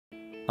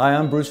Hi,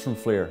 I'm Bruce from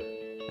FLIR,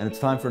 and it's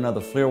time for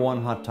another FLIR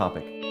ONE Hot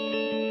Topic.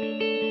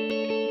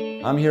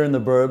 I'm here in the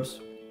burbs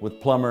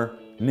with plumber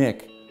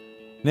Nick.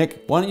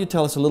 Nick, why don't you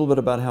tell us a little bit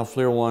about how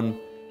FLIR ONE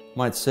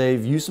might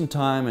save you some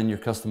time and your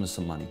customers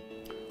some money?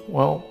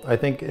 Well, I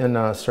think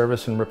in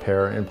service and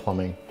repair and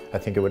plumbing, I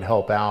think it would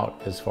help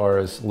out as far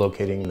as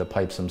locating the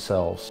pipes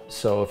themselves.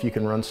 So if you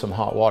can run some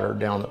hot water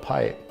down the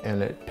pipe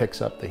and it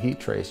picks up the heat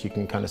trace, you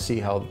can kind of see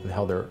how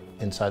they're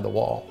inside the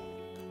wall.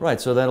 Right,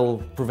 so that'll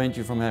prevent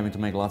you from having to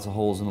make lots of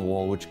holes in the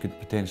wall, which could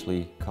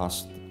potentially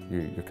cost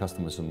your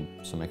customers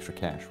some extra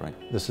cash, right?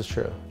 This is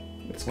true.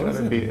 It's going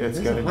to be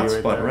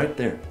right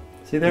there.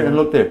 See there, and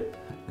look there.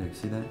 There, you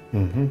see that?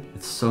 Mm-hmm.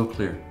 It's so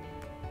clear.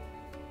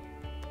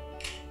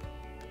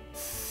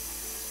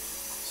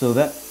 So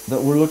that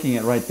we're looking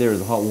at right there is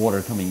the hot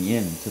water coming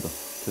in to the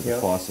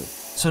faucet.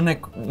 So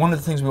Nick, one of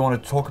the things we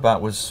wanted to talk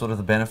about was sort of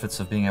the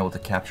benefits of being able to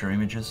capture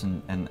images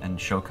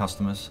and show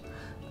customers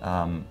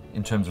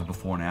in terms of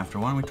before and after.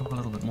 Why don't we talk a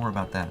little bit more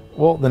about that?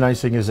 Well, the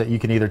nice thing is that you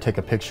can either take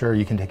a picture or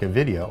you can take a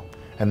video,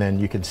 and then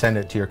you can send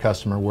it to your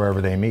customer wherever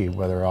they meet,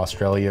 whether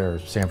Australia or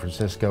San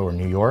Francisco or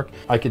New York.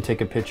 I could take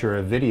a picture or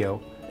a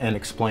video and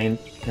explain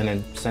and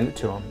then send it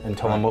to them and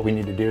tell them what we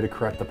need to do to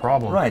correct the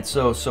problem. Right,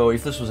 so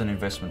if this was an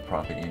investment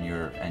property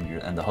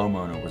and the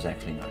homeowner was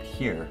actually not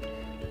here,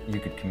 you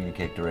could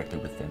communicate directly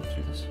with them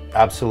through this.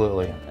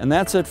 Absolutely. And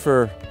that's it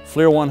for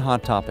FLIR ONE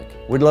Hot Topic.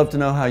 We'd love to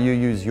know how you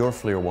use your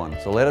FLIR ONE,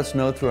 so let us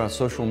know through our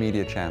social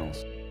media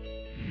channels.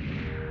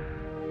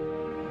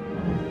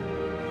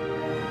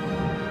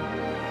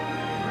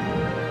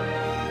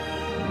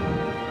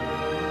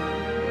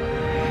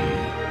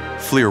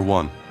 FLIR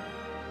ONE.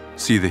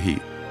 See the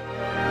heat.